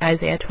remember that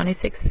Isaiah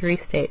 26:3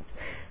 states,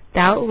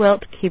 "Thou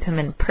wilt keep him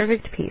in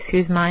perfect peace,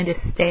 whose mind is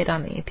stayed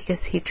on thee, because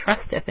he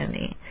trusteth in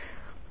thee."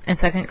 And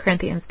 2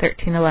 Corinthians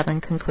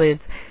 13:11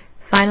 concludes,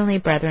 "Finally,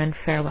 brethren,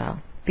 farewell.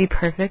 Be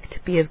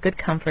perfect, be of good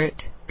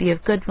comfort, be of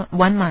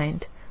one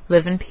mind,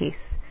 live in peace,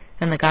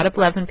 and the God of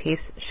love and peace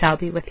shall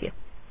be with you."